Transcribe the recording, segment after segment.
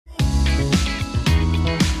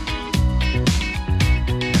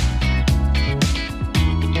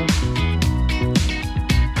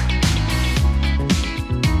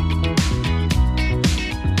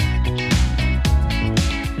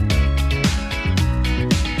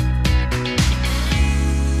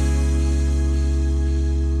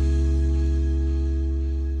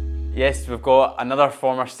Yes, we've got another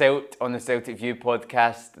former Celt on the Celtic View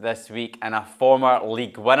podcast this week, and a former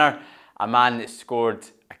league winner, a man that scored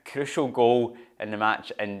a crucial goal in the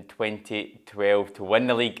match in 2012 to win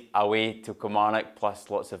the league away to Kilmarnock, plus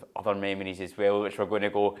lots of other memories as well, which we're going to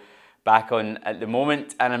go back on at the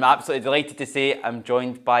moment. And I'm absolutely delighted to say I'm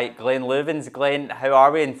joined by Glenn Loovens. Glenn, how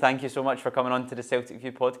are we? And thank you so much for coming on to the Celtic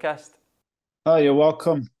View podcast. Oh, you're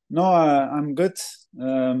welcome. No, I'm good.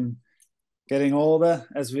 Getting older,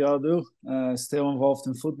 as we all do. Still involved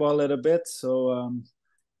in football a little bit. So,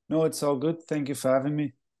 no, it's all good. Thank you for having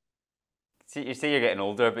me. See, you say you're getting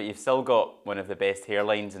older, but you've still got one of the best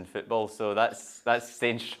hairlines in football, so that's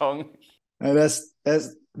staying strong. That's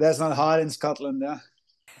not hard in Scotland,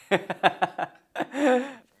 yeah.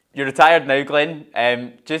 You're retired now,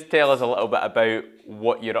 Glenn. Just tell us a little bit about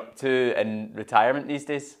what you're up to in retirement these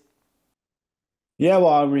days. Yeah, well,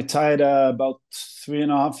 I retired about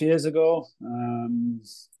 3.5 years ago.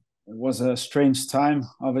 It was a strange time,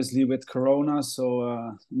 obviously, with Corona,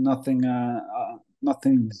 so nothing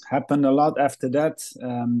happened a lot after that.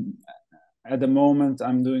 At the moment,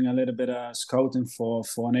 I'm doing a little bit of scouting for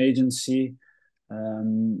an agency,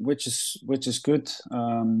 which is good.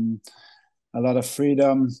 A lot of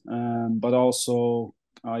freedom, but also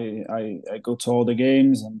I go to all the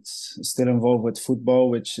games and still involved with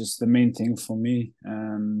football, which is the main thing for me.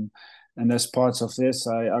 And there's parts of this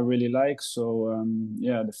I really like. So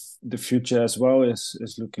yeah, the future as well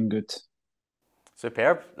is looking good.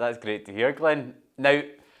 Superb. That's great to hear, Glenn. Now,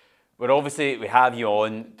 we have you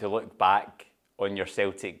on to look back on your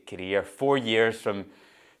Celtic career. 4 years from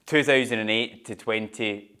 2008 to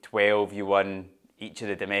 2012, you won each of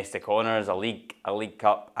the domestic honours, a league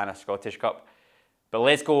cup and a Scottish Cup. But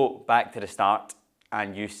let's go back to the start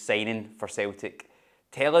and you signing for Celtic.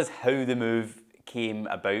 Tell us how the move came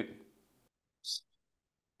about.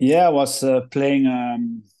 Yeah, I was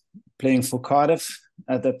playing for Cardiff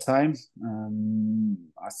at that time.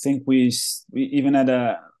 I think we even had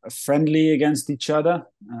a friendly against each other.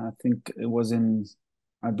 I think it was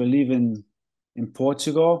I believe in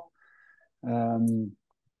Portugal.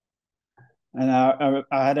 And I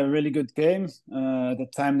had a really good game. At the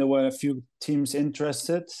time, there were a few teams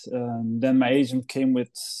interested. Then my agent came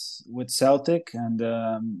with Celtic, and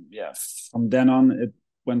yeah, from then on it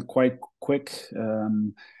went quite quick.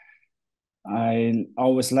 I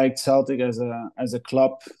always liked Celtic as a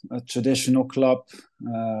club, a traditional club,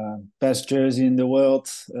 best jersey in the world.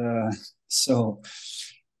 So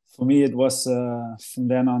for me, it was from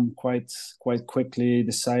then on quite quickly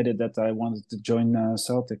decided that I wanted to join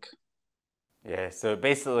Celtic. Yeah, so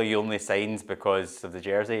basically you only signed because of the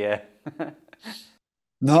jersey, yeah?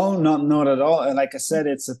 No, not at all. Like I said,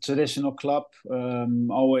 it's a traditional club.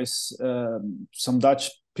 Always some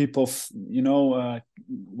Dutch people,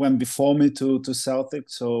 went before me to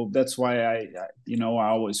Celtic, so that's why I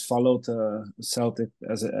always followed Celtic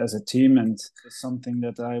as a team, and it's something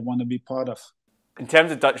that I want to be part of. In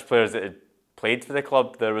terms of Dutch players that had played for the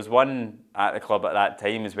club, there was one at the club at that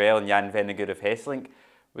time as well, Jan Vennegoor of Hesselink.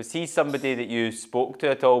 Was he somebody that you spoke to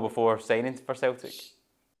at all before signing for Celtic?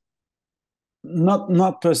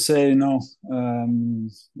 Not per se, no.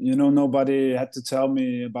 Nobody had to tell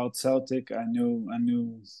me about Celtic. I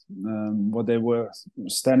knew what they were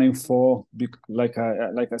standing for. Like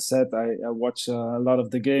I said, I watch a lot of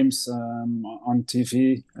the games on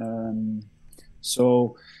TV.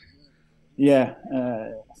 So yeah,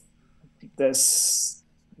 there's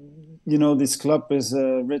this club is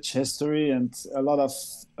a rich history, and a lot of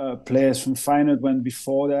players from Feyenoord went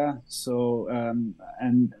before there. So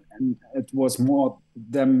and it was more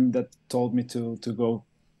them that told me to go.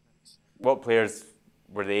 What players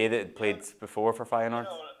were they that had played before for Feyenoord?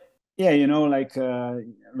 Yeah, like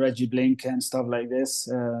Reggie Blink and stuff like this.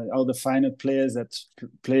 All the Feyenoord players that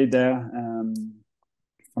played there.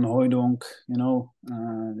 Van Hooijdonk,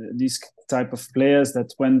 these type of players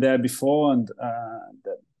that went there before, and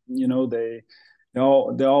that they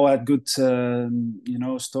all had good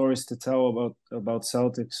stories to tell about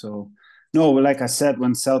Celtic. So no, like I said,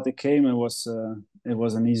 when Celtic came, it was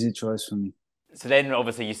an easy choice for me. So then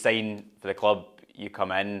obviously you sign for the club, you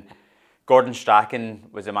come in. Gordon Strachan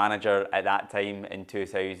was the manager at that time in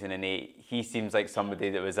 2008. He seems like somebody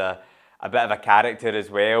that was a bit of a character as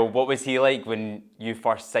well. What was he like when you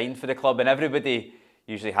first signed for the club? And everybody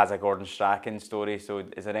usually has a Gordon Strachan story, so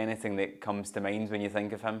is there anything that comes to mind when you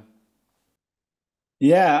think of him?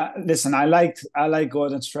 Yeah, listen, I like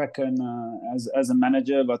Gordon Strachan as a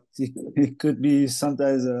manager, but he could be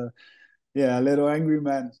sometimes a little angry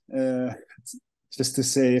man. Just to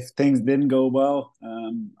say, if things didn't go well,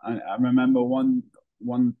 I remember one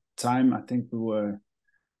time I think we were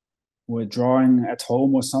were drawing at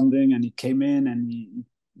home or something, and he came in and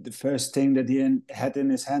the first thing that he had in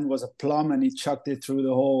his hand was a plum, and he chucked it through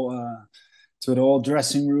the whole to the whole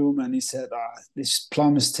dressing room, and he said, "This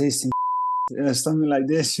plum is tasting something like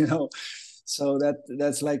this," you know. So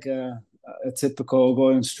that's like a typical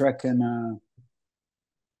Goran Strachan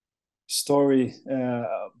story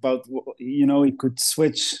about, you know, he could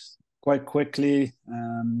switch quite quickly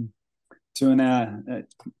to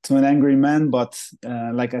an angry man, but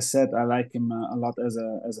like I said, I like him a lot as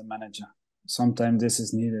a manager. Sometimes this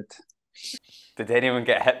is needed. Did anyone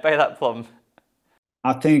get hit by that plum?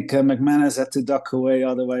 I think McManus had to duck away,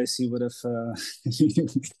 otherwise he would have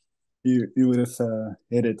he would have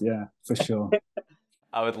hit it, yeah, for sure.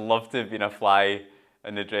 I would love to have been a fly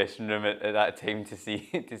in the dressing room at that time to see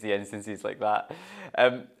instances like that.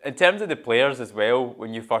 In terms of the players as well,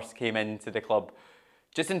 when you first came into the club,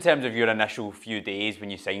 just in terms of your initial few days when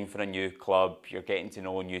you sign for a new club, you're getting to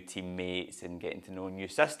know new teammates and getting to know new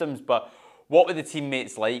systems, but what were the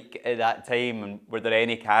teammates like at that time, and were there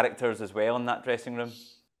any characters as well in that dressing room?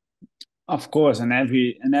 Of course, in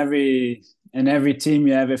every team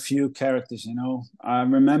you have a few characters. You know, I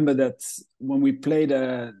remember that when we played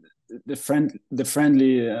the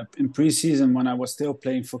friendly in preseason when I was still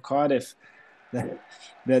playing for Cardiff,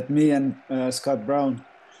 that me and Scott Brown,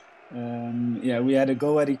 we had a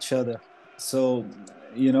go at each other. So,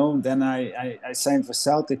 you know, then I signed for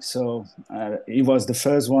Celtic. So he was the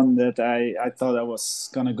first one that I thought I was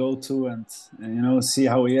gonna go to and you know, see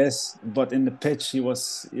how he is. But in the pitch, he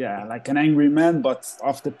was like an angry man. But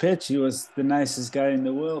off the pitch, he was the nicest guy in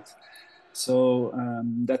the world. So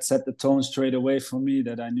that set the tone straight away for me.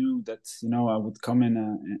 That I knew that, you know, I would come in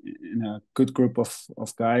a good group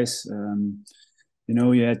of guys. You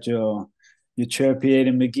know, you had your Trippier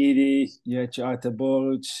and McGeady, you had your Arta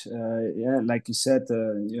Boric, like you said,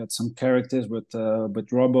 you had some characters with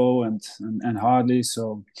Robbo and Hardley.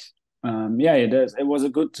 So it was a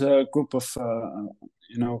good group of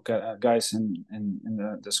you know, guys in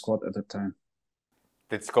the squad at the time.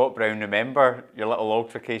 Did Scott Brown remember your little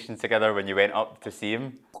altercations together when you went up to see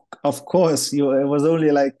him? Of course, it was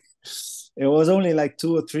only like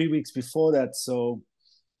 2 or 3 weeks before that. So,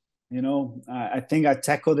 you know, I think I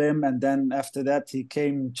tackled him, and then after that, he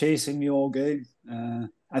came chasing me all game.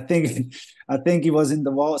 I think he was in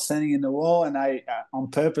the wall, standing in the wall, and I on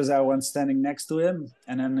purpose I went standing next to him,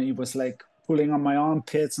 and then he was like pulling on my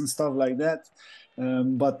armpits and stuff like that.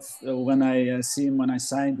 But when I see him when I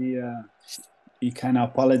signed, he kind of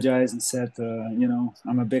apologized and said, you know,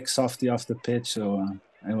 I'm a big softy off the pitch, so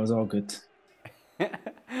it was all good.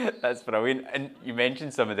 That's brilliant. And you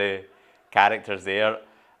mentioned some of the characters there.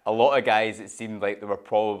 A lot of guys, it seemed like they were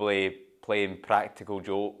probably playing practical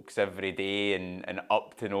jokes every day and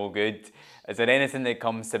up to no good. Is there anything that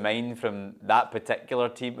comes to mind from that particular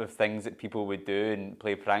team of things that people would do and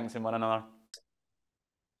play pranks on one another?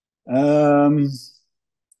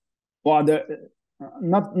 Well,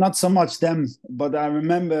 not so much them, but I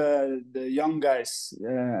remember the young guys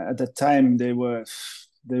at the time. They were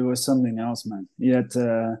something else, man. You had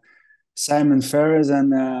Simon Ferris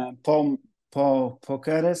and Paul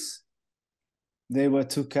Pocares. They were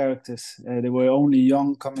two characters. They were only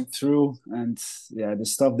young coming through, and the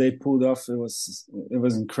stuff they pulled off, it was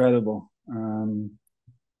incredible. You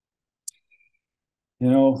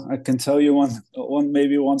know, I can tell you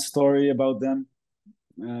one story about them.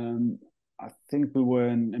 I think we were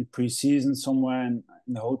in pre-season somewhere in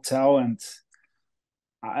the hotel, and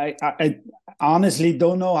I honestly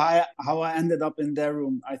don't know how I ended up in their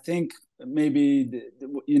room. I think maybe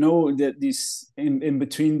you know, these in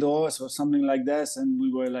between doors or something like this, and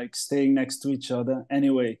we were like staying next to each other.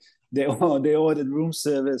 Anyway, they ordered room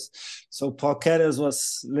service, so Paul Ketters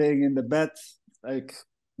was laying in the bed like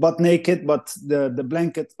butt naked, but the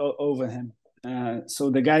blanket over him.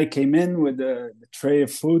 So the guy came in with the tray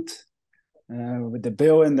of food, with the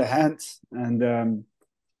bill in the hand, and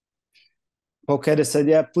Paul Ketters said,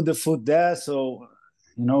 "Yeah, put the food there." So,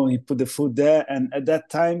 you know, he put the food there, and at that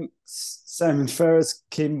time, Simon Ferris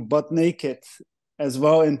came butt naked as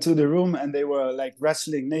well into the room, and they were like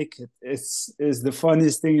wrestling naked. It's the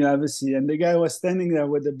funniest thing you ever see. And the guy was standing there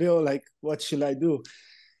with the bill, like, "What should I do?"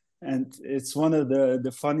 And it's one of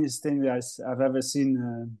the funniest things I've ever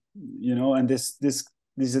seen. You know, and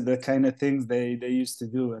these are the kind of things they used to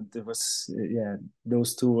do, and it was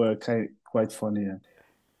those two were quite funny. Yeah.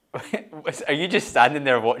 Are you just standing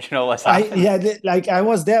there watching all this happen? Like I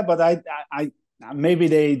was there, but I maybe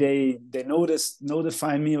they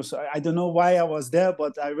notified me, or so. I don't know why I was there,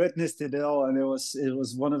 but I witnessed it all, and it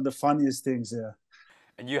was one of the funniest things. Yeah.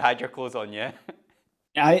 And you had your clothes on, yeah?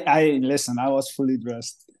 I listen. I was fully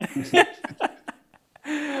dressed.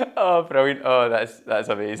 Oh, brilliant. Oh, that's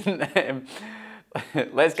amazing.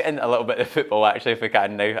 Let's get into a little bit of football, actually, if we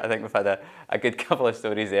can now. I think we've had a good couple of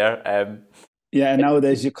stories there. Yeah,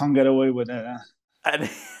 nowadays you can't get away with it. And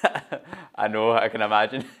I know, I can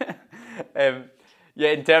imagine.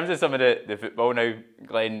 Yeah, in terms of some of the football now,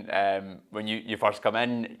 Glenn, when you first come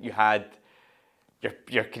in, you had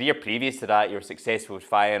your career previous to that. You were successful with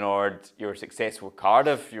Feyenoord, you were successful with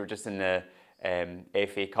Cardiff, you were just in the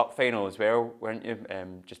FA Cup final as well, weren't you,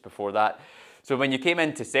 just before that? So when you came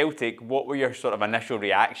into Celtic, what were your sort of initial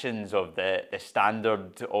reactions of the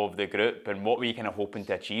standard of the group, and what were you kind of hoping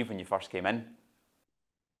to achieve when you first came in?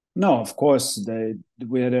 No, of course,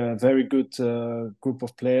 we had a very good group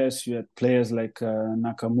of players. You had players like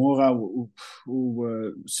Nakamura, who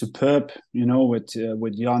were superb. With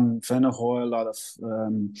Jan Vennegoor,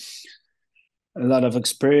 a lot of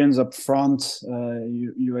experience up front.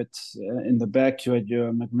 You had in the back, you had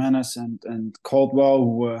your McManus and Caldwell,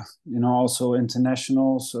 who were also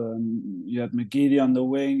internationals. You had McGeady on the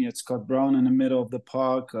wing. You had Scott Brown in the middle of the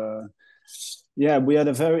park. Yeah, we had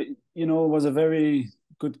it was a very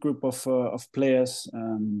good group of players.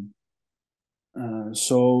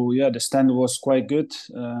 So yeah, the standard was quite good.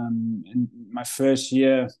 In my first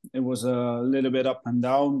year, it was a little bit up and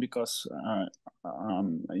down because I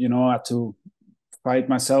had to fight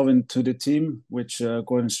myself into the team, which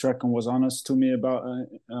Gordon Strachan was honest to me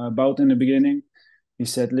about in the beginning. He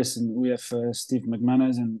said, "Listen, we have Steve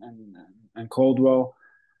McManus and Caldwell,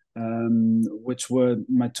 which were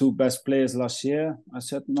my two best players last year." I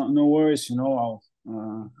said, "No worries,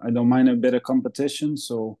 I don't mind a bit of competition."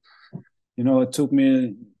 So, it took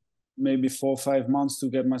me maybe 4 or 5 months to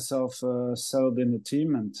get myself settled in the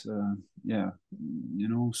team, and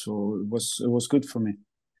so it was good for me.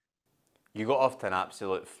 You got off to an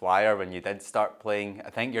absolute flyer when you did start playing. I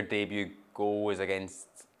think your debut goal was against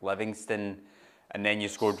Livingston, and then you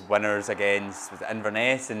scored winners against, was it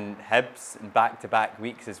Inverness and Hibs in back-to-back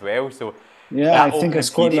weeks as well. So yeah, that I think I opening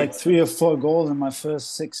scored period, like 3 or 4 goals in my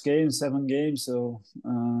first 6 games, 7 games. So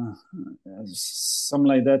something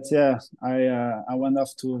like that. Yeah, I went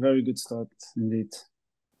off to a very good start indeed.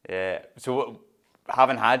 yeah. So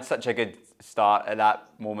having had such a good start at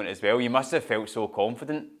that moment as well, you must have felt so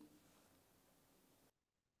confident.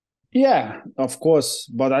 Yeah, of course,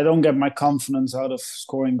 but I don't get my confidence out of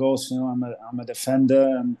scoring goals. I'm a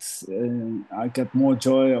defender, and I get more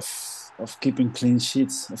joy of keeping clean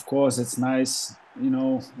sheets. Of course, it's nice,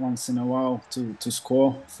 once in a while to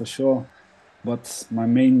score for sure. But my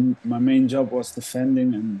main job was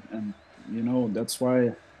defending, and that's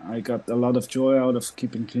why I got a lot of joy out of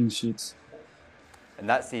keeping clean sheets. And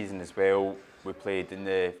that season as well, we played in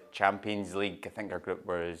the Champions League. I think our group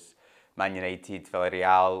was Man United,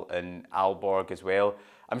 Villarreal and Aalborg as well.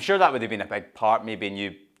 I'm sure that would have been a big part maybe in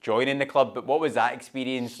you joining the club, but what was that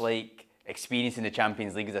experience like, experiencing the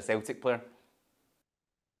Champions League as a Celtic player?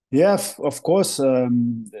 Yeah, of course.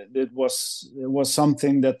 It was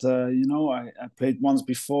something that I played once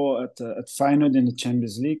before at Feyenoord in the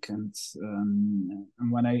Champions League, and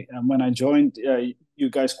when I joined, you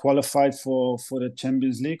guys qualified for the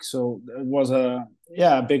Champions League, so it was a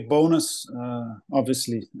big bonus.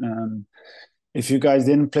 Obviously, if you guys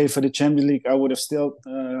didn't play for the Champions League, I would have still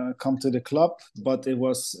come to the club, but it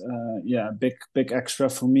was a big extra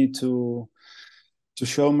for me to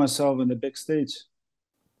show myself in the big stage.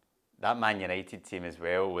 That Man United team as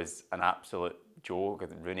well was an absolute joke.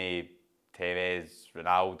 Rooney, Tevez,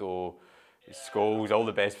 Ronaldo, Scholes, all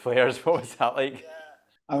the best players. What was that like?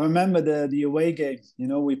 I remember the away game.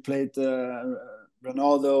 We played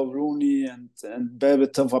Ronaldo, Rooney, and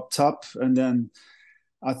Berbatov up top, and then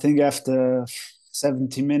I think after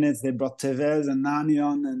 70 minutes they brought Tevez and Nani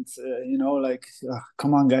on, and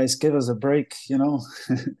come on guys, give us a break. It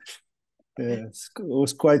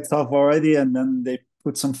was quite tough already, and then they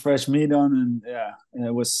put some fresh meat on, and yeah,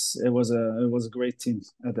 it was a great team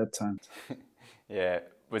at that time. Yeah.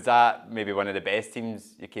 Was that maybe one of the best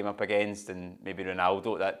teams you came up against, and maybe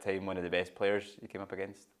Ronaldo at that time one of the best players you came up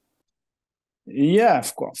against? Yeah,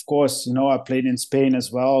 of course. I played in Spain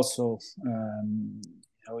as well, so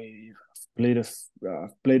we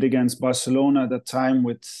played against Barcelona at that time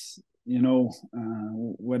with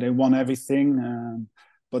where they won everything,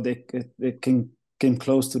 but they came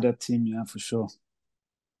close to that team, yeah, for sure.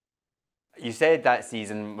 You said that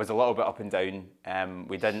season was a little bit up and down.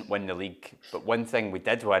 We didn't win the league, but one thing we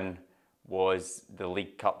did win was the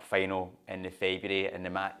League Cup final in the February in the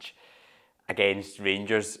match against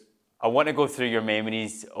Rangers. I want to go through your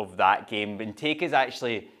memories of that game and take us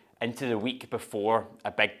actually into the week before a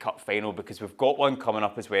big cup final, because we've got one coming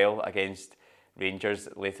up as well against Rangers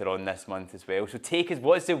later on this month as well. So take us,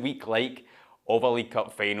 what's the week like of a League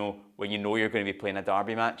Cup final when you know you're going to be playing a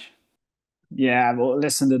derby match? Yeah, well,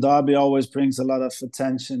 listen, the derby always brings a lot of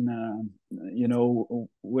attention,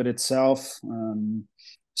 with itself,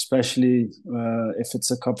 especially if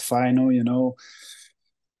it's a cup final.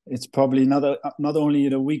 It's probably not only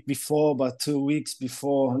the week before, but 2 weeks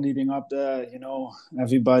before leading up there.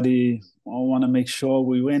 Everybody want to make sure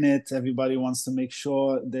we win it. Everybody wants to make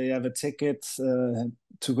sure they have a ticket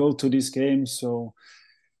to go to these games. So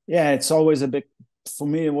yeah, it's always a bit, for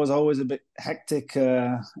me, it was always a bit hectic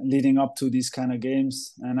leading up to these kind of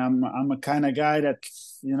games. And I'm a kind of guy that,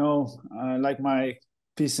 like my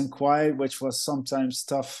peace and quiet, which was sometimes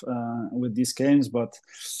tough with these games. But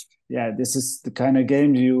yeah, this is the kind of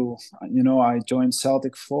game I joined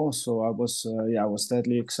Celtic for. So I was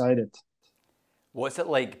deadly excited. What's it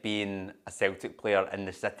like being a Celtic player in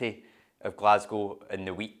the city of Glasgow in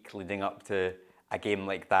the week leading up to a game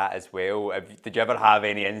like that as well? Did you ever have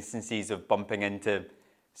any instances of bumping into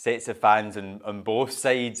sets of fans on both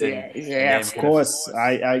sides? Yeah, of course.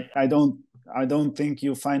 I don't think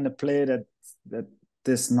you find a player that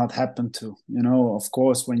this not happened to. Of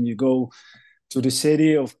course, when you go to the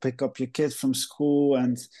city or pick up your kids from school,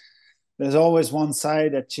 and there's always one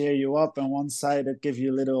side that cheer you up and one side that give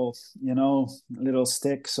you little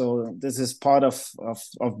stick. So this is part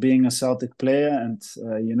of being a Celtic player, and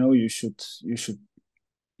you should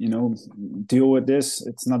deal with this.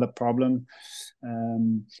 It's not a problem.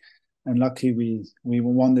 And lucky we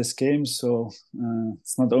won this game, so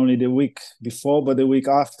it's not only the week before but the week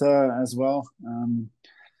after as well,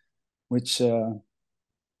 which a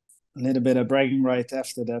little bit of bragging right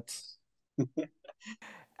after that.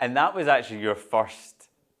 And that was actually your first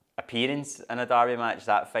appearance in a derby match,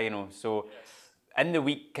 that final. So in the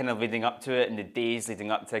week kind of leading up to it, in the days leading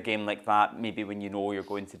up to a game like that, maybe when you know you're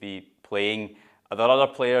going to be playing, are there other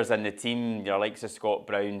players in the team, your likes of Scott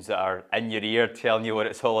Browns, that are in your ear telling you what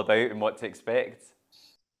it's all about and what to expect?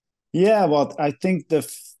 Yeah, well, I think the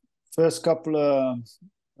first couple of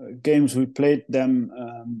games we played them,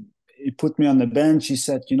 he put me on the bench. He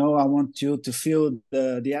said, I want you to feel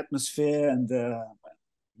the atmosphere and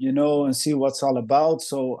and see what's all about.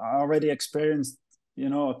 So I already experienced,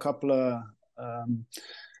 a couple of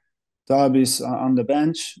derbies on the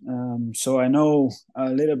bench. So I know a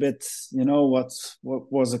little bit, what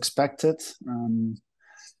was expected. So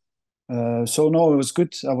no, it was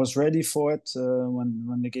good. I was ready for it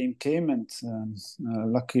when the game came, and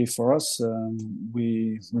lucky for us,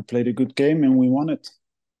 we played a good game and we won it.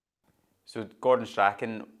 So Gordon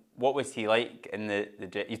Strachan, what was he like in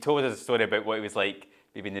you told us a story about what he was like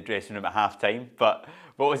maybe in the dressing room at half time, but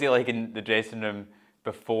what was he like in the dressing room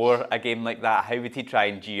before a game like that? How would he try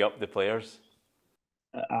and G up the players?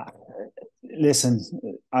 Listen,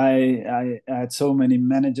 I had so many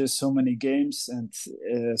managers, so many games, and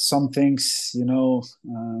some things,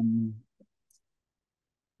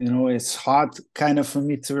 it's hard kind of for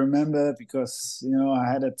me to remember because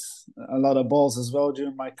I had a lot of balls as well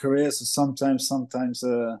during my career. So sometimes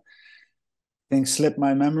things slip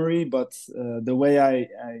my memory, but the way I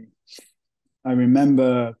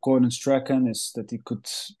remember Gordon Strachan is that he could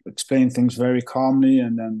explain things very calmly,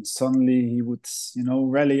 and then suddenly he would,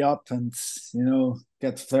 rally up and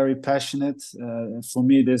get very passionate. For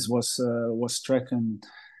me, this was Strachan.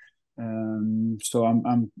 So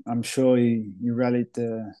I'm sure he rallied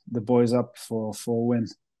the boys up for a win.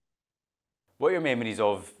 What are your memories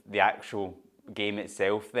of the actual game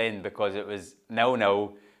itself then? Because it was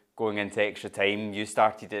 0-0 going into extra time. You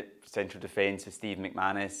started at central defence with Steve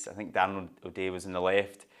McManus. I think Dan O'Day was on the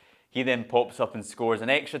left. He then pops up and scores an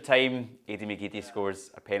extra time. Aidan McGeady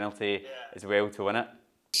scores a penalty as well to win it.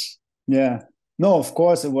 Yeah. No, of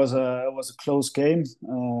course it was a close game,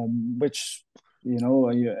 which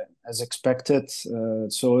as expected.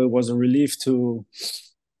 So it was a relief to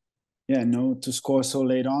score so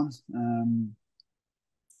late on.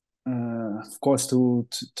 Of course, to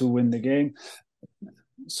win the game.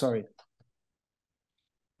 Sorry.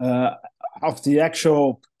 Of the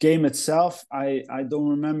actual game itself, I don't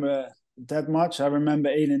remember that much. I remember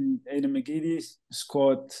Aidan McGeady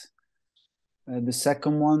scored the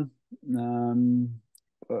second one.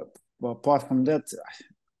 But apart from that,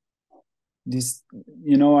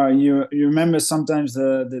 you remember sometimes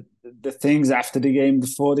the things after the game,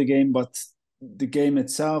 before the game, but the game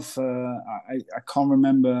itself, I can't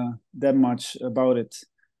remember that much about it.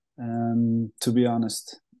 To be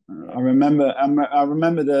honest, I remember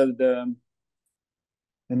the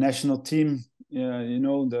national team.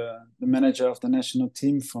 The manager of the national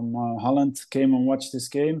team from Holland came and watched this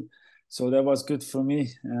game, so that was good for me.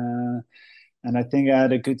 and I think I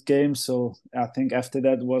had a good game. So I think after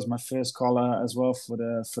that was my first color as well for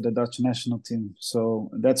the Dutch national team. So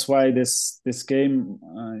that's why this game,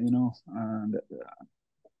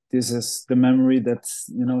 this is the memory that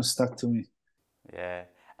stuck to me. Yeah,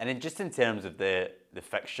 and then just in terms of the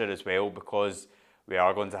fixture as well, because we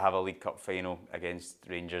are going to have a League Cup final against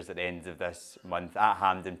Rangers at the end of this month at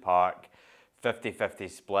Hampden Park, 50-50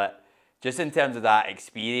 split. Just in terms of that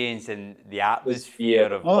experience and the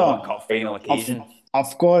atmosphere of a cup final occasion.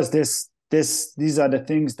 Of course, these are the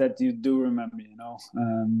things that you do remember.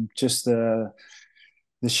 Just the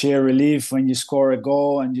sheer relief when you score a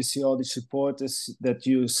goal and you see all the supporters that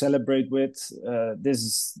you celebrate with.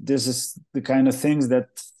 This is the kind of things that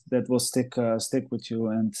will stick with you,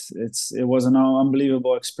 and it was an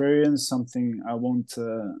unbelievable experience, something I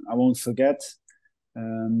won't forget.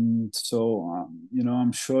 I'm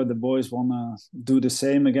sure the boys wanna do the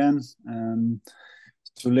same again.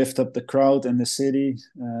 To lift up the crowd and the city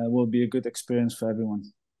will be a good experience for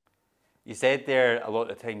everyone. You said there a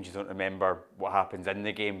lot of times you don't remember what happens in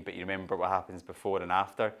the game, but you remember what happens before and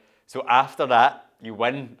after. So after that, you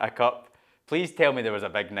win a cup. Please tell me there was a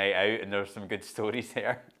big night out and there were some good stories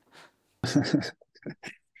there.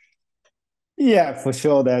 Yeah, for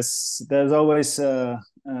sure. There's always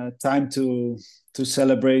time to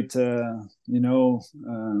celebrate,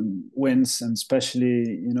 wins, and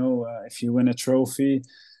especially if you win a trophy.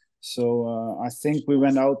 So I think we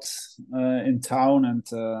went out in town and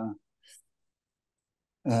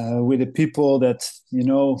with the people that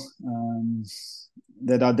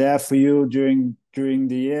that are there for you during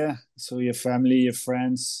the year. So your family, your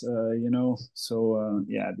friends, So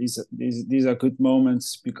these are good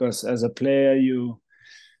moments, because as a player you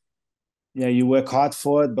work hard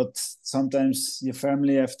for it, but sometimes your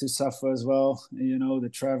family have to suffer as well. The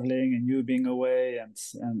traveling and you being away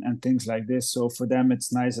and things like this. So for them,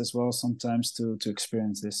 it's nice as well sometimes to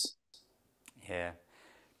experience this. Yeah.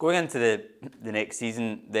 Going into the next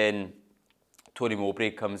season, then Tony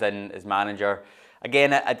Mowbray comes in as manager.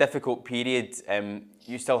 Again, a difficult period.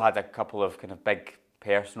 You still had a couple of kind of big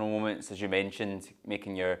personal moments, as you mentioned,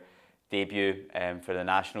 making your debut for the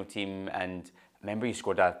national team. And I remember you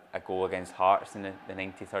scored a goal against Hearts in the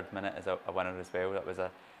 93rd minute as a winner as well. That was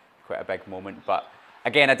quite a big moment. But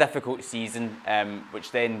again, a difficult season,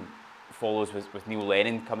 which then follows with Neil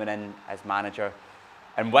Lennon coming in as manager.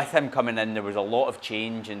 And with him coming in, there was a lot of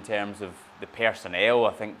change in terms of the personnel.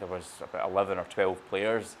 I think there was about 11 or 12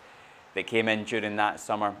 players that came in during that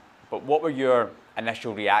summer. But what were your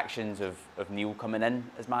initial reactions of Neil coming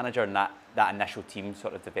in as manager and that initial team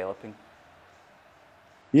sort of developing?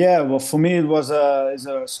 Yeah, well, for me it was a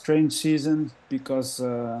strange season because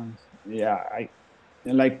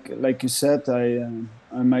like you said,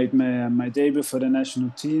 I made my debut for the national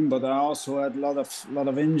team, but I also had a lot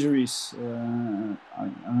of injuries. I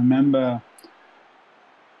remember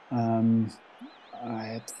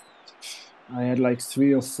I had like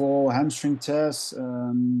 3 or 4 hamstring tears.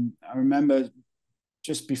 I remember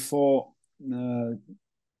just before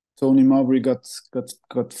Tony Mowbray got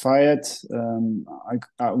fired,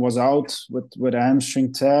 I was out with a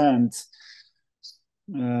hamstring tear, and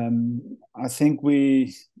I think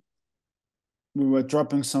we were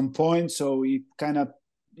dropping some points, so he kind of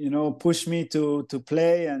pushed me to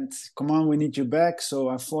play and come on, we need you back. So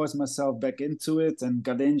I forced myself back into it and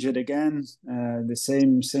got injured again, the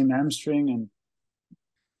same hamstring. And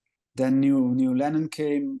then Neil Lennon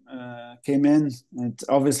came in, and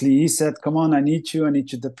obviously he said, come on, I need you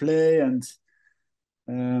to play. And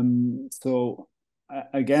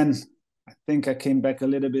again, I think I came back a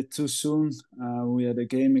little bit too soon. We had a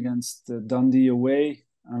game against Dundee away,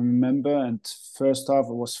 I remember, and first half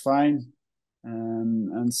it was fine.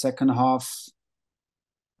 And second half,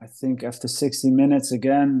 I think after 60 minutes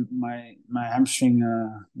again, my hamstring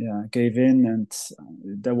gave in, and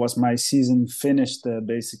that was my season finished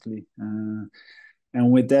basically.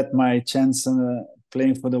 And with that, my chance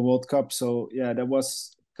playing for the World Cup. So yeah, that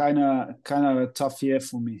was kind of a tough year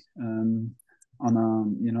for me.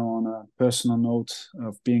 On a personal note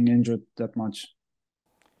of being injured that much.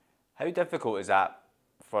 How difficult is that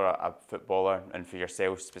for a footballer and for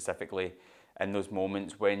yourself specifically in those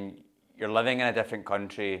moments when you're living in a different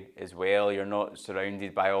country as well? You're not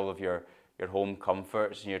surrounded by all of your home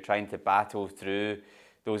comforts, and you're trying to battle through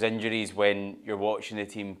those injuries when you're watching the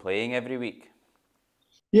team playing every week.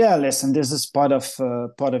 Yeah, listen, this is part of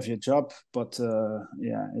your job, but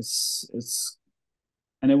it's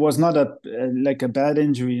and it was not like a bad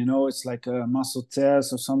injury, it's like a muscle tear.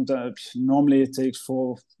 So sometimes normally it takes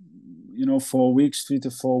 4 weeks, 3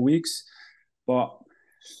 to 4 weeks. But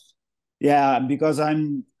yeah, because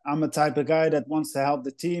I'm I'm a type of guy that wants to help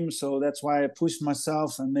the team, so that's why I pushed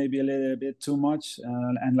myself and maybe a little bit too much.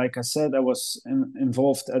 And like I said, I was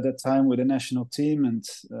involved at that time with the national team, and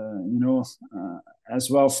as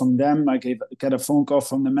well from them, I get a phone call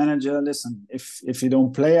from the manager. Listen, if you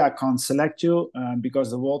don't play, I can't select you because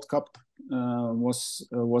the World Cup was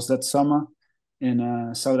that summer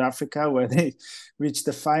in South Africa where they reached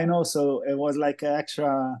the final. So it was like an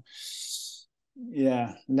extra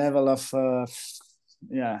level of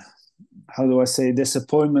how do I say,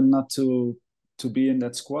 disappointment not to be in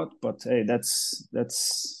that squad. But hey, that's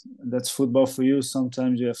football for you.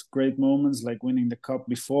 Sometimes you have great moments like winning the cup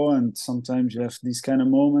before, and sometimes you have these kind of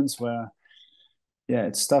moments where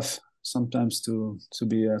it's tough sometimes to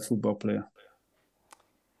be a football player.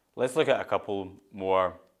 Let's look at a couple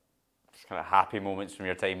more kind of happy moments from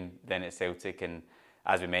your time then at Celtic. And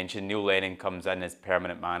as we mentioned, Neil Lennon comes in as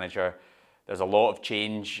permanent manager. There's a lot of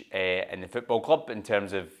change in the football club in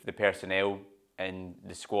terms of the personnel in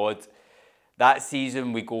the squad. That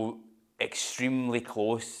season we go extremely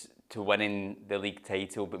close to winning the league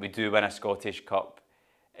title, but we do win a Scottish Cup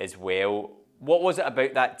as well. What was it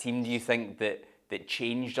about that team, do you think, that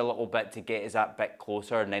changed a little bit to get us that bit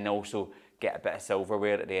closer and then also get a bit of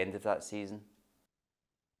silverware at the end of that season?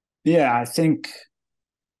 Yeah, I think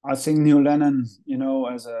Neil Lennon,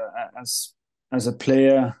 as a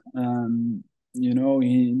player,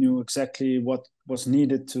 he knew exactly what was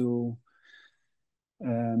needed to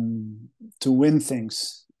win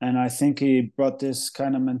things, and I think he brought this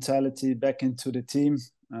kind of mentality back into the team.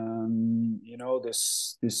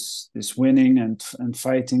 This winning and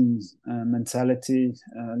fighting mentality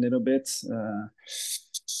a little bit.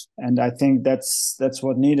 And I think that's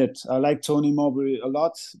what needed. I like Tony Mowbray a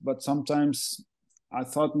lot, but sometimes I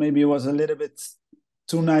thought maybe he was a little bit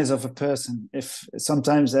too nice of a person. If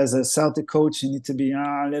sometimes as a Celtic coach, you need to be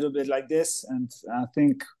a little bit like this. And I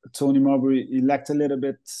think Tony Mowbray, he lacked a little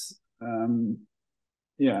bit,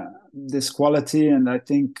 this quality. And I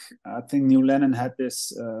think Neil Lennon had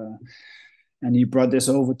this, and he brought this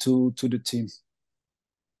over to the team.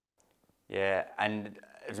 Yeah, and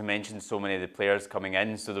as I mentioned, so many of the players coming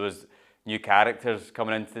in. So there was new characters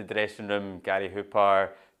coming into the dressing room: Gary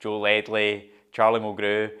Hooper, Joe Ledley, Charlie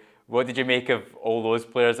Mulgrew. What did you make of all those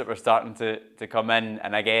players that were starting to come in?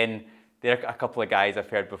 And again, there are a couple of guys I've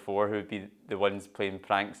heard before who would be the ones playing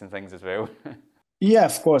pranks and things as well. Yeah,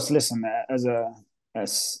 of course. Listen,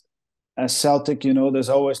 as Celtic, there's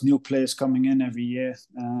always new players coming in every year,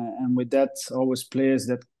 and with that, always players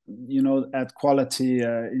that add quality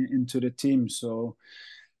into the team. So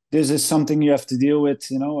this is something you have to deal with,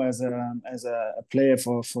 as a player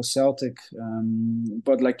for Celtic.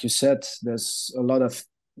 But like you said, there's a lot of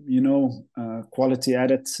quality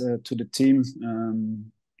added to the team.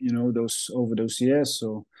 Those years.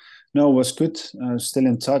 So no, it was good. Still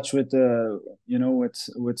in touch with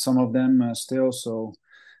with some of them still. So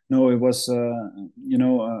no, it was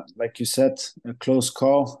like you said, a close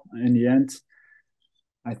call in the end.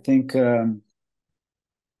 I think.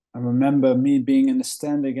 I remember me being in the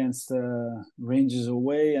stand against Rangers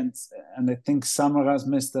away, and I think Samaras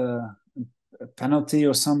missed a penalty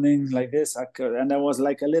or something like this. And that was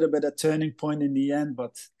like a little bit a turning point in the end.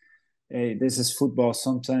 But hey, this is football.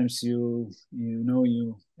 Sometimes you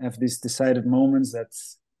have these decided moments that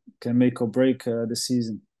can make or break the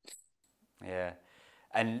season. Yeah,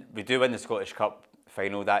 and we do win the Scottish Cup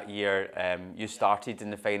final that year. You started in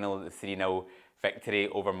the final at the 3-0 victory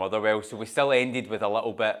over Motherwell, so we still ended with a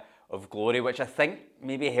little bit of glory, which I think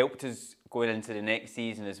maybe helped us going into the next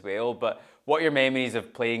season as well. But what are your memories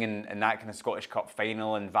of playing in that kind of Scottish Cup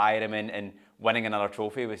final environment and winning another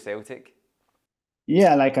trophy with Celtic?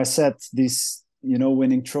 Yeah, like I said, these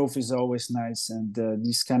winning trophies are always nice, and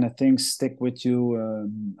these kind of things stick with you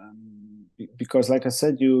because, like I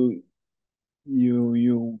said, you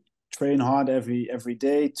train hard every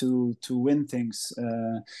day to win things.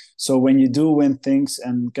 So when you do win things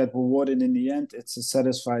and get rewarded in the end, it's a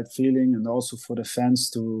satisfied feeling, and also for the fans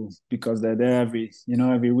because they're there every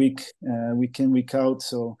week, week in, week out.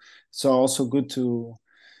 So it's also good to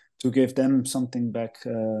give them something back,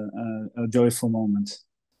 a joyful moment.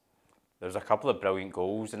 There's a couple of brilliant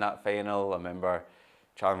goals in that final. I remember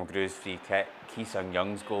Charlie Mulgrew's free kick, Ki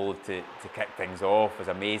Sung-young's goal to kick things off was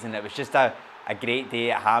amazing. It was just a great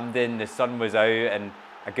day at Hampden. The sun was out, and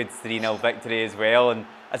a good 3-0 victory as well. And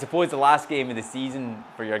I suppose the last game of the season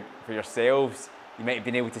for yourselves, you might have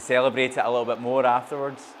been able to celebrate it a little bit more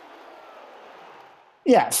afterwards.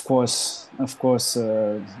 Yeah, of course.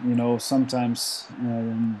 Sometimes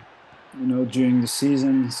during the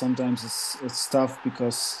season, sometimes it's tough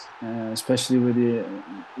because especially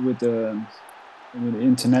with with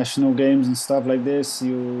international games and stuff like this,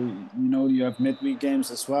 you have midweek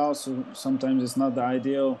games as well. So sometimes it's not the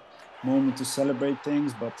ideal moment to celebrate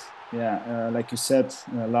things. But yeah, like you said,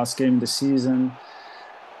 last game of the season,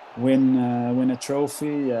 win a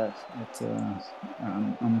trophy. Yeah,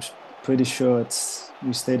 I'm pretty sure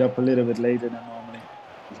we stayed up a little bit later than normally.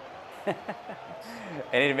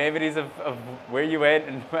 Any memories of where you went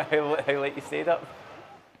and how late you stayed up?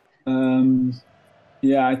 Um,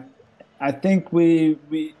 yeah, I think we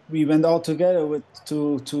went all together with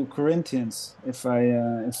two Corinthians, if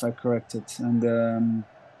I correct it, and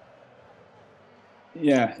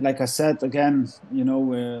yeah, like I said again,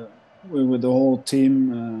 we're with the whole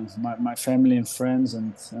team, my family and friends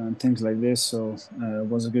and things like this. So it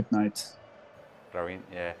was a good night. Brilliant,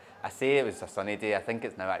 yeah. I say it was a sunny day. I think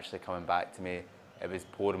it's now actually coming back to me. It was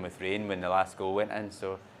pouring with rain when the last goal went in,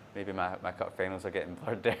 so maybe my cup finals are getting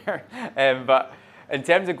blurred there. But in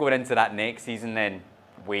terms of going into that next season, then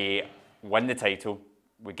we win the title,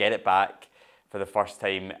 we get it back for the first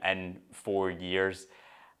time in 4 years.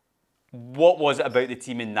 What was it about the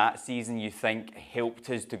team in that season you think helped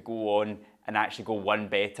us to go on and actually go one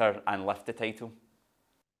better and lift the title?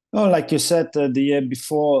 Oh, like you said, the year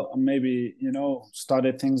before, maybe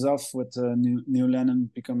started things off with Neil Lennon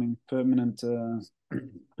becoming permanent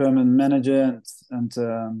manager and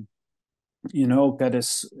got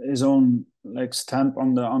his own like stamp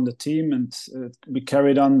on the team, and we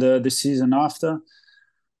carried on the season after.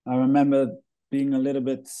 I remember being a little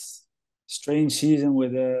bit strange season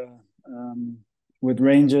with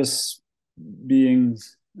Rangers being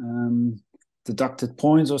deducted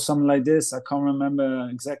points or something like this. I can't remember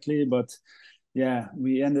exactly, but yeah,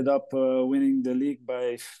 we ended up winning the league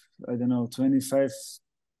by, I don't know, 25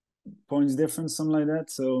 points difference, something like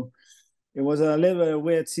that. So it was a little bit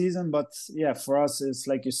weird season, but yeah, for us, it's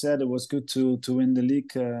like you said, it was good to win the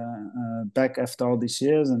league back after all these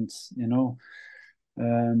years, and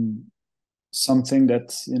um, something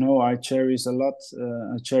that I cherish a lot.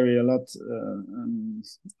 I cherish a lot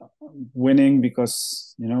winning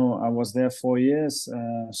because I was there 4 years.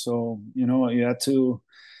 So you had to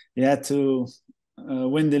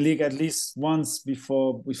win the league at least once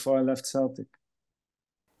before I left Celtic.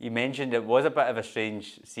 You mentioned it was a bit of a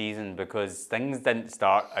strange season because things didn't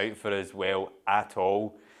start out for us well at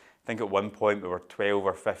all. I think at one point we were 12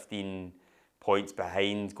 or 15 points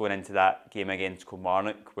behind going into that game against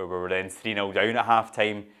Kilmarnock, where we were then 3-0 down at half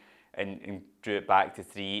time and drew it back to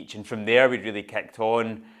 3 each. And from there we really kicked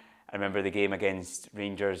on. I remember the game against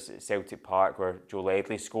Rangers at Celtic Park where Joe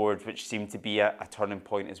Ledley scored, which seemed to be a turning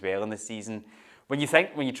point as well in the season. When you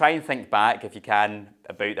try and think back, if you can,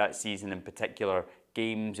 about that season in particular,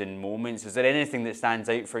 games and moments, is there anything that stands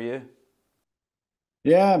out for you?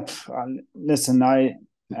 Yeah, listen,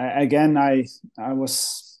 again, I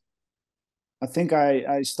was, I think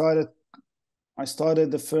I started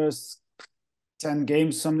the first 10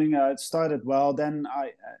 games, something. I started well. Then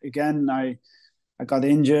I got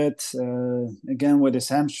injured again with his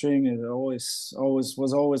hamstring. It always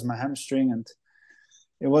my hamstring, and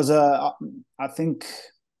it was I think,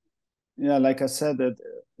 yeah, like I said, a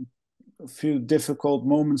few difficult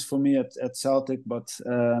moments for me at Celtic, but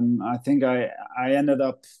I think I ended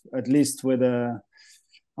up at least on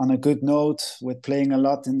a good note with playing a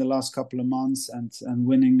lot in the last couple of months and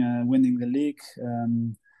winning the league.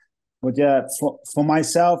 But yeah, for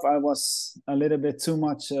myself, I was a little bit too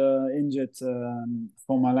much injured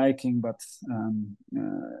for my liking. But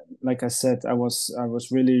like I said, I was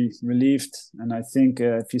really relieved, and I think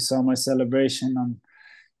if you saw my celebration on,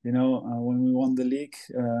 when we won the league,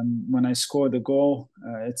 when I scored the goal,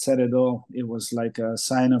 it said it all. It was like a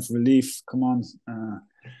sign of relief. Come on,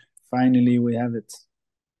 finally we have it.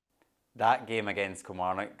 That game against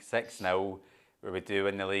Kilmarnock, 6-0, where we do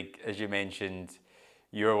win the league, as you mentioned,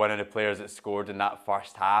 you were one of the players that scored in that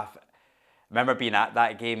first half. I remember being at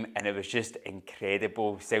that game and it was just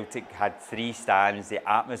incredible. Celtic had 3 stands, the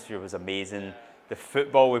atmosphere was amazing, the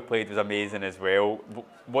football we played was amazing as well.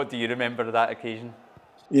 What do you remember of that occasion?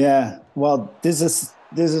 Yeah, well, this is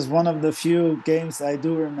one of the few games I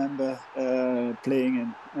do remember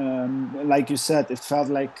playing in. Like you said, it felt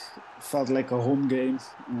like a home game.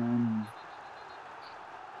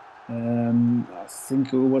 I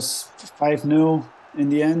think it was 5-0 in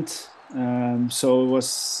the end. So it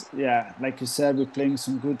was, yeah, like you said, we're playing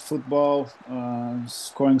some good football,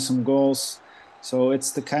 scoring some goals. So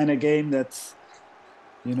it's the kind of game that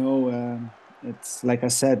it's like I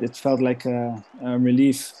said, it felt like a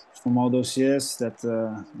relief from all those years that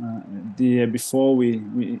the year before we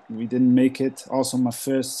didn't make it. Also, my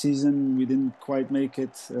first season we didn't quite make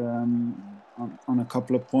it on a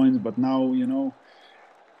couple of points, but now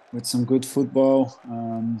with some good football.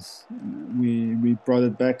 We brought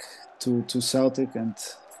it back to Celtic, and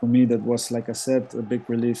for me that was, like I said, a big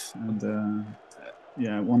relief, and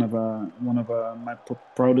yeah, one of my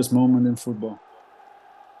proudest moment in football.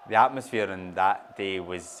 The atmosphere on that day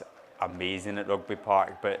was amazing at Rugby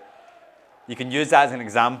Park, but you can use that as an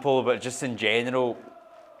example, but just in general,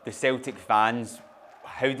 the Celtic fans,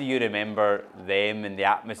 how do you remember them and the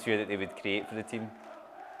atmosphere that they would create for the team?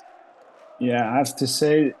 Yeah, I have to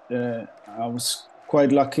say, I was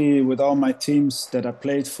quite lucky with all my teams that I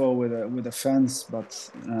played for with the fans. But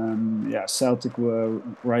yeah, Celtic were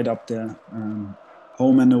right up there,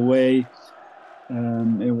 home and away.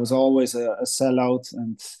 It was always a sellout,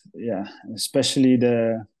 and yeah, especially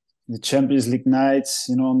the Champions League nights,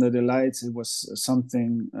 under the lights, it was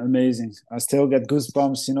something amazing. I still get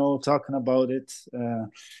goosebumps, talking about it.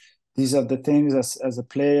 These are the things as a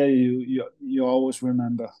player you always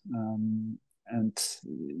remember. And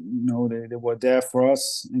they were there for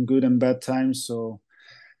us in good and bad times. So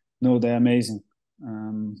no, they're amazing.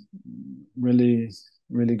 Really,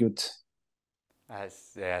 really good.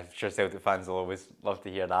 Yeah, I'm sure Celtic fans will always love to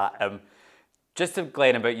hear that. Just to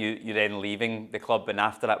Glenn, about you then leaving the club, and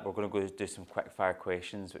after that we're going to go do some quick fire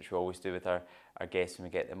questions, which we always do with our guests when we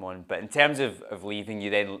get them on. But in terms of leaving, you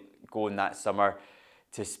then going that summer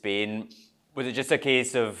to Spain. Was it just a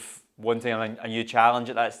case of wanting a new challenge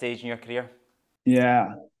at that stage in your career?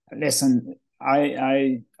 Yeah, listen,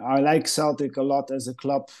 I like Celtic a lot as a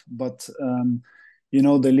club, but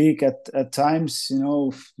the league at times,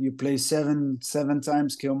 you play seven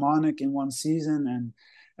times Kilmarnock in one season, and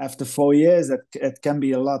after 4 years, it can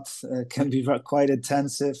be a lot. Can be quite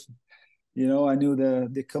intensive. I knew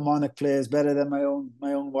the Kilmarnock players better than my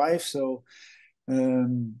own wife, so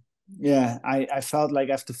um, yeah, I felt like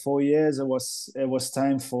after 4 years, it was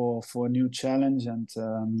time for a new challenge,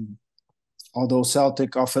 and although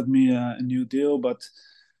Celtic offered me a new deal, but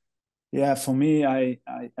yeah, for me, I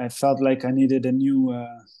felt like I needed a new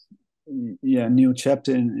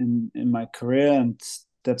chapter in my career, and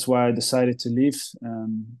that's why I decided to leave.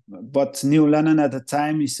 But Neil Lennon at the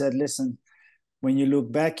time, he said, "Listen, when you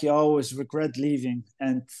look back, you always regret leaving."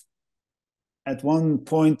 And at one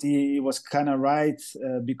point, he was kind of right,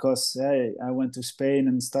 because hey, I went to Spain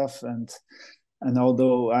and stuff, and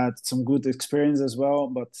although I had some good experience as well,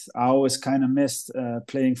 but I always kind of missed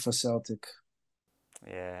playing for Celtic.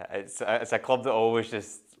 Yeah, it's a club that always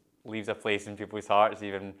just leaves a place in people's hearts,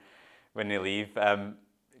 even when they leave.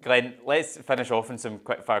 Glenn, let's finish off on some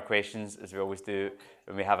quick fire questions, as we always do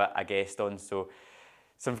when we have a guest on. So,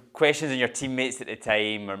 some questions on your teammates at the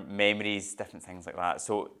time, or memories, different things like that.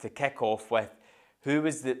 So, to kick off with, who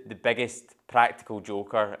was the biggest practical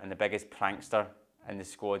joker and the biggest prankster in the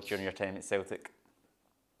squad during your time at Celtic?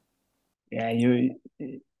 Yeah,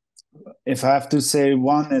 if I have to say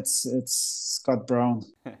one, it's Scott Brown.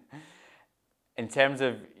 In terms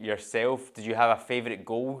of yourself, did you have a favourite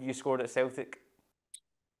goal you scored at Celtic?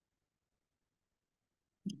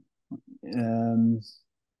 Um,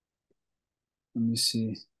 Let me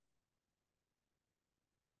see.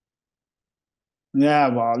 Yeah,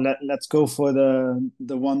 well, let's go for the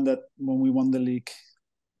one that when we won the league,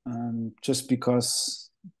 just because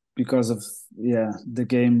of, yeah, the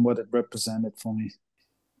game, what it represented for me.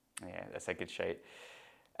 Yeah, that's a good shout.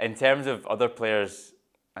 In terms of other players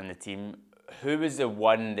in the team, who was the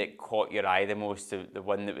one that caught your eye the most? The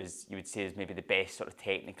one that was, you would say, is maybe the best sort of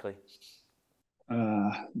technically?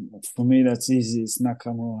 Uh, for me, that's easy. It's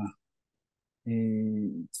Nakamura.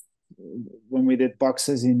 He, when we did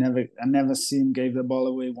boxes, I never seen him gave the ball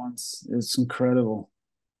away once. It's incredible.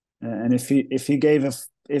 And if he gave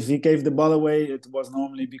the ball away, it was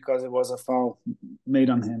normally because it was a foul made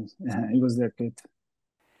on him. Yeah, he was that good.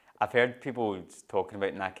 I've heard people talking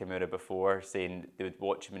about Nakamura before, saying they would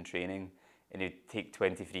watch him in training and he'd take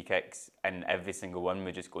 20 free kicks and every single one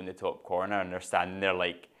would just go in the top corner, and they're standing there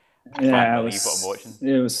like, I can't Yeah, believe what I'm watching.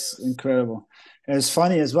 it was incredible. It was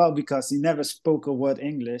funny as well because he never spoke a word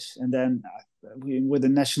English, and then with the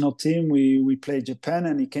national team we played Japan,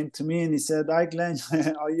 and he came to me and he said, "Hi Glenn,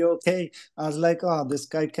 are you okay?" I was like, "Oh, this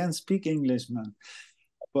guy can't speak English, man."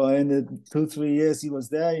 But in the 2 3 years he was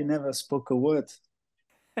there, he never spoke a word.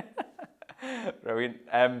 Brilliant.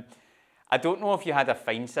 I don't know if you had a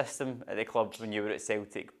fine system at the club when you were at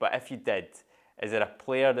Celtic, but if you did, is there a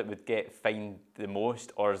player that would get fined the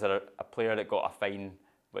most, or is there a player that got a fine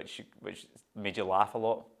which made you laugh a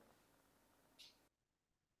lot?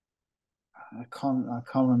 I can't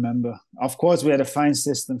remember. Of course, we had a fine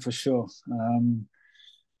system for sure,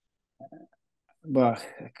 but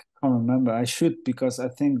I can't remember. I should, because I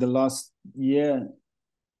think the last year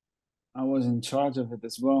I was in charge of it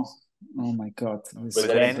as well. Oh my God. Was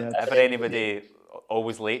there ever anybody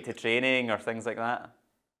always late to training or things like that?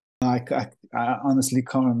 I honestly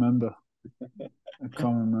can't remember. I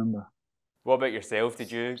can't remember. What about yourself?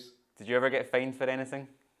 Did you ever get fined for anything?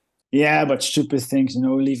 Yeah, but stupid things,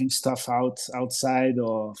 leaving stuff outside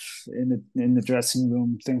or in the dressing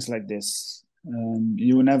room, things like this.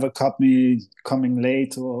 You never caught me coming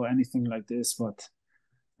late or anything like this, but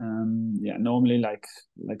yeah, normally like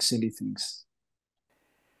silly things.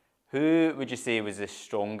 Who would you say was the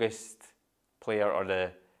strongest player, or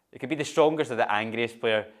it could be the strongest or the angriest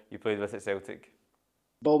player you played with at Celtic?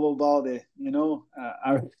 Bobo Balde,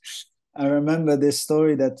 I remember this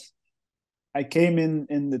story that I came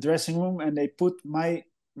in the dressing room and they put my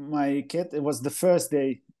kit. It was the first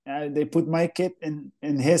day. They put my kit in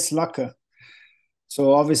his locker.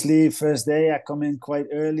 So obviously, first day I come in quite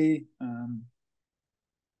early,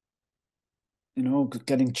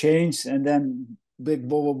 getting changed, and then big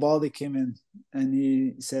Bobo Balde came in and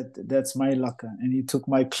he said, "That's my locker," and he took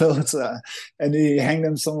my clothes and he hanged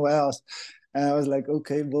them somewhere else. And I was like,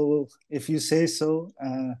 "Okay, Bobo, if you say so."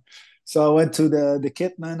 So I went to the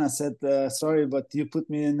kit man. I said, "Sorry, but you put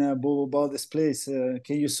me in Bobo Balde's place.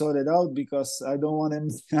 Can you sort it out? Because I don't want him.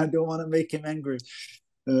 I don't want to make him angry."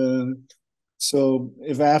 So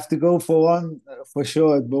if I have to go for one, for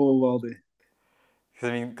sure, it's Bobo Balde. Because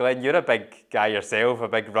I mean, Glenn, you're a big guy yourself, a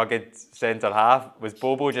big rugged centre half. Was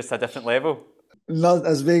Bobo just a different level? Not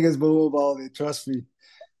as big as Bobo Balde, trust me.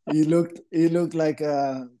 He looked like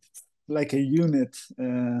a unit.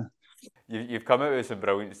 You've come out with some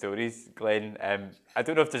brilliant stories, Glenn. I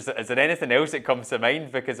don't know if is there anything else that comes to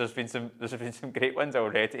mind, because there's been some great ones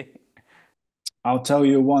already. I'll tell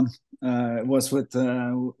you one. It was with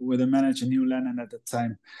the manager Neil Lennon at the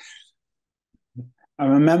time. I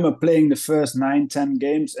remember playing the first 9-10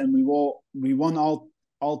 games, and we won all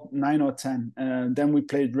 9 or 10. Then we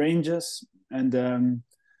played Rangers, and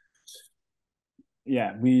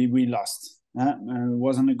yeah, we lost. It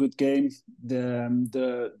wasn't a good game.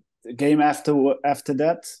 The game after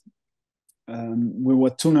that, we were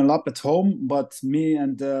 2-0 up at home, but me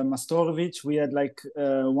and Mastorovic, we had like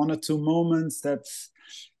 1 or 2 moments that,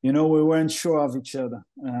 we weren't sure of each other,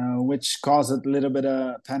 which caused a little bit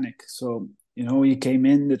of panic. So, he came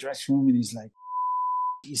in the dressing room and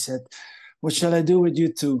he said, "What shall I do with you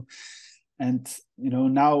two?" And,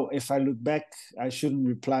 now if I look back, I shouldn't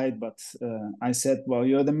reply, but I said, "Well,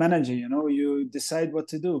 you're the manager, you decide what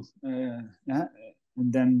to do." Yeah.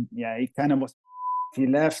 And then, yeah, he kind of was. He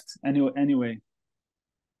left anyway.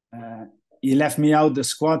 He left me out the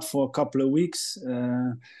squad for a couple of weeks,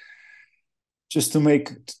 just to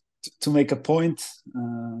make a point,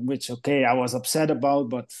 which I was upset about,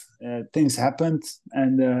 but things happened,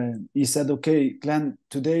 and he said, "Okay, Glenn,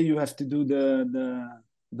 today you have to do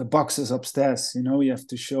the boxes upstairs. You have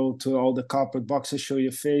to show to all the carpet boxes, show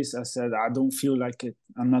your face." I said, "I don't feel like it.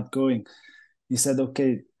 I'm not going." He said,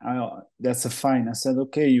 "Okay, that's a fine." I said,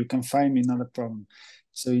 "Okay, you can fine me, not a problem."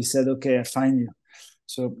 So he said, "Okay, I fine you."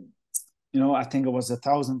 So, I think it was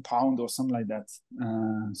 £1,000 or something like that.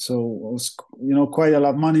 So it was, quite a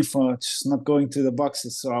lot of money for just not going to the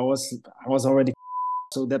boxes. So I was already,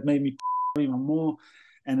 so that made me even more.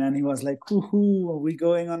 And then he was like, "Hoo, are we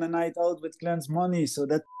going on a night out with Glenn's money?" So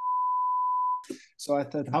I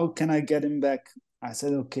thought, how can I get him back? I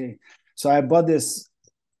said, "Okay." So I bought this,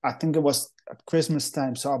 I think it was at Christmas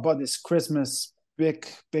time. So I bought this Christmas big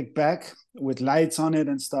bag with lights on it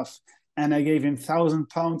and stuff. And I gave him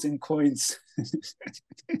 £1,000 in coins.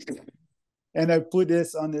 And I put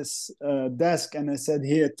this on his desk and I said,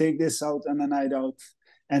 "Here, take this out on a night out."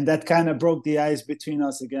 And that kind of broke the ice between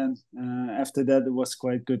us again. After that, it was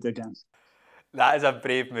quite good again. That is a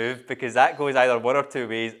brave move, because that goes either one or two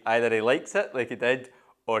ways. Either he likes it, like he did,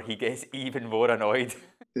 or he gets even more annoyed.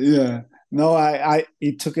 Yeah. No,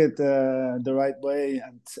 he took it the right way,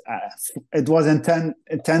 and it was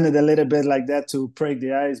intended a little bit like that to break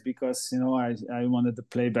the ice, because I wanted to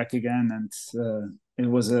play back again, and it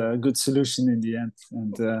was a good solution in the end.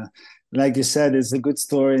 And like you said, it's a good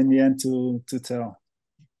story in the end to tell.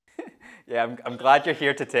 Yeah, I'm glad you're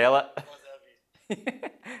here to tell it.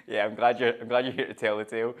 Yeah, I'm glad you're here to tell the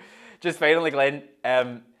tale. Just finally, Glenn,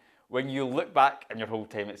 when you look back on your whole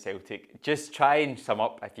time at Celtic, just try and sum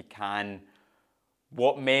up, if you can,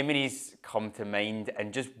 what memories come to mind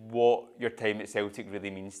and just what your time at Celtic really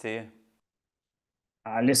means to you.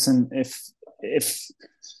 Listen,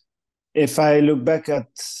 if I look back at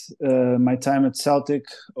my time at Celtic,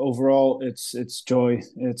 overall, it's joy.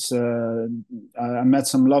 I met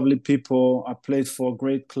some lovely people. I played for a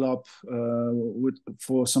great club,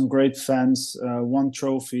 for some great fans. Won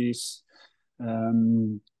trophies.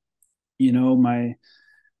 My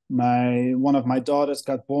one of my daughters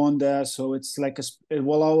got born there, so it's like it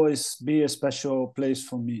will always be a special place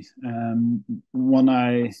for me. When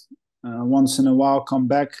I once in a while come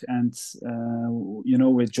back and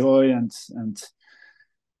with joy and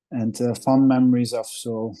fun memories of.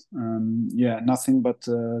 So nothing but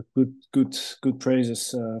good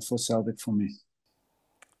praises for Celtic for me.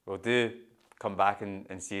 Well, do come back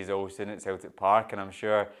and see us all soon at Celtic Park, and I'm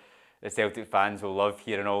sure the Celtic fans will love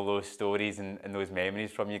hearing all those stories and those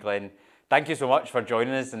memories from you, Glenn. Thank you so much for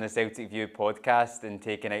joining us in the Celtic View podcast and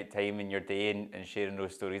taking out time in your day and sharing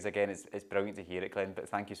those stories again. It's brilliant to hear it, Glenn, but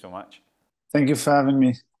thank you so much. Thank you for having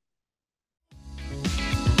me.